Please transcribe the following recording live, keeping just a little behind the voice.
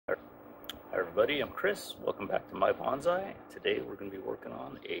everybody, I'm Chris. Welcome back to my bonsai. Today we're going to be working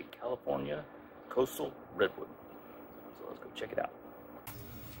on a California coastal redwood. So let's go check it out.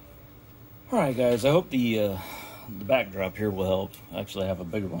 Alright guys, I hope the backdrop here will help. Actually I have a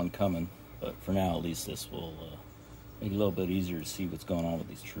bigger one coming, but for now at least this will make it a little bit easier to see what's going on with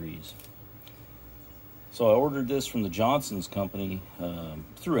these trees. So I ordered this from the Johnson's company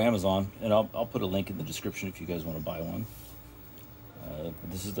through Amazon, and I'll put a link in the description if you guys want to buy one.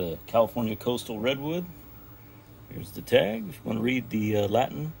 This is the California Coastal Redwood. Here's the tag if you want to read the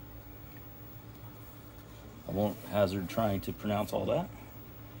Latin. I won't hazard trying to pronounce all that.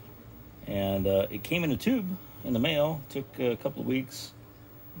 And it came in a tube in the mail. Took a couple of weeks.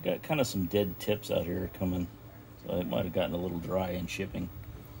 Got kind of some dead tips out here coming, so it might have gotten a little dry in shipping.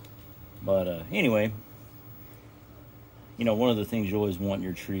 But anyway, you know, one of the things you always want in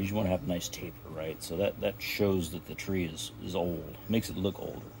your trees, you want to have a nice taper, right? So that shows that the tree is old, makes it look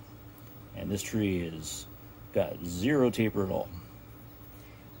older. And this tree is got zero taper at all.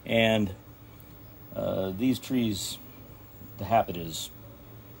 And these trees, the habit is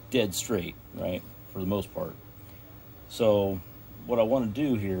dead straight, right, for the most part. So what I want to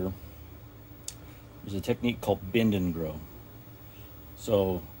do here is a technique called bend and grow.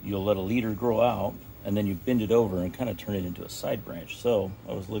 So you'll let a leader grow out, and then you bend it over and kind of turn it into a side branch. So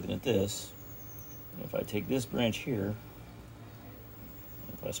I was looking at this. If I take this branch here,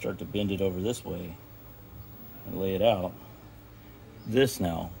 if I start to bend it over this way and lay it out, this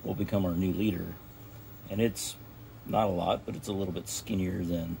now will become our new leader. And it's not a lot, but it's a little bit skinnier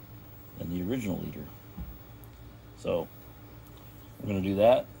than the original leader. So I'm going to do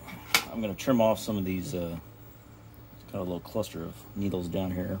that. I'm going to trim off some of these, kind of a little cluster of needles down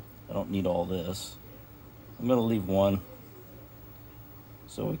here. I don't need all this. I'm going to leave one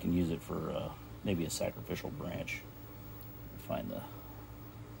so we can use it for maybe a sacrificial branch. Find the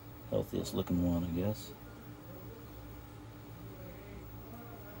healthiest looking one, I guess.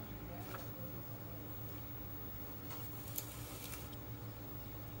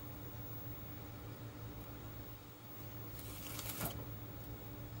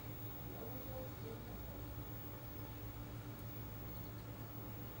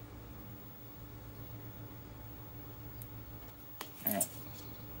 Alright,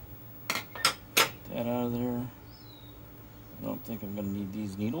 that out of there. I don't think I'm going to need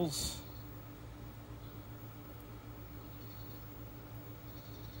these needles.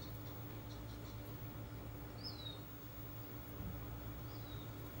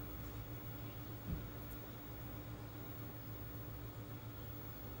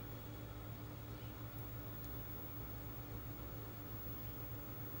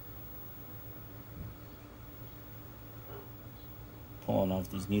 Pulling off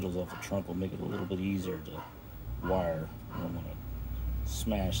these needles off the trunk will make it a little bit easier to wire. I don't want to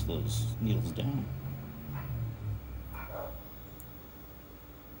smash those needles down.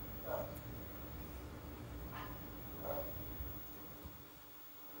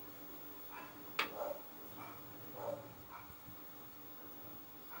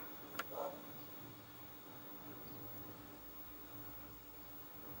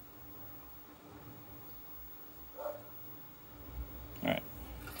 Alright.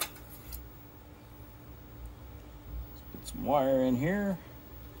 Let's put some wire in here.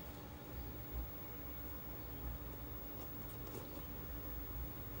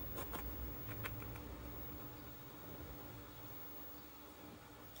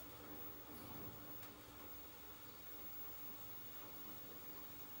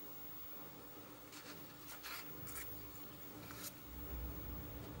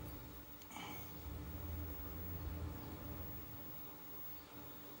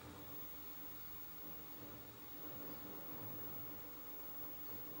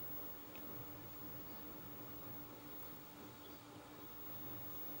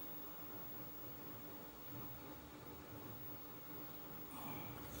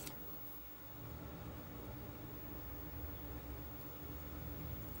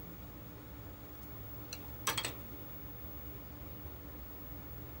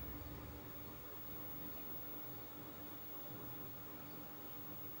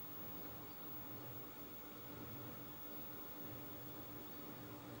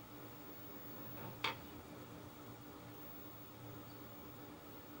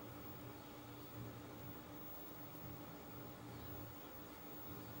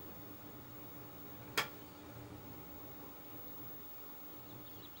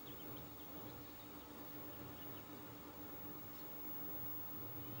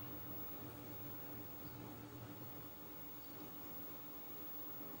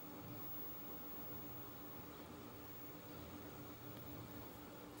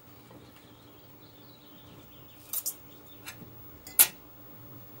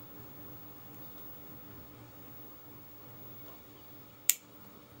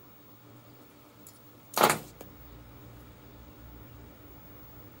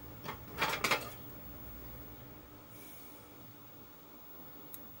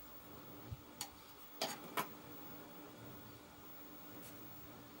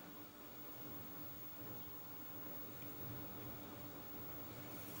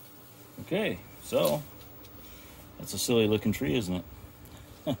 Okay, so that's a silly looking tree, isn't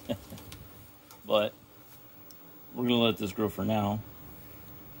it? But we're gonna let this grow for now.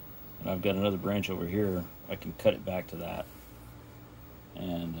 And I've got another branch over here. I can cut it back to that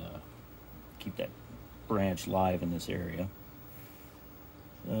and keep that branch live in this area.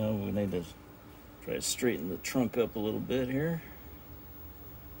 So we need to try to straighten the trunk up a little bit here.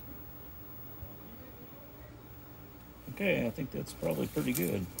 Okay, I think that's probably pretty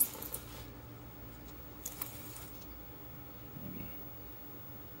good. Maybe.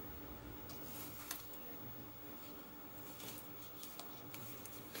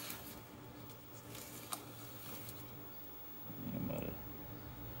 I'm about a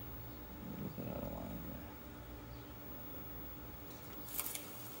little bit out of line there.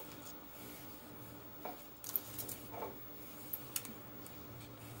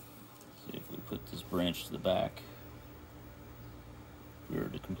 See if we put this branch to the back. If we were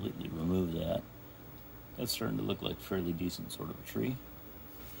to completely remove that, that's starting to look like a fairly decent sort of a tree.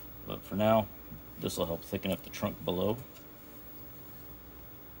 But for now, this will help thicken up the trunk below.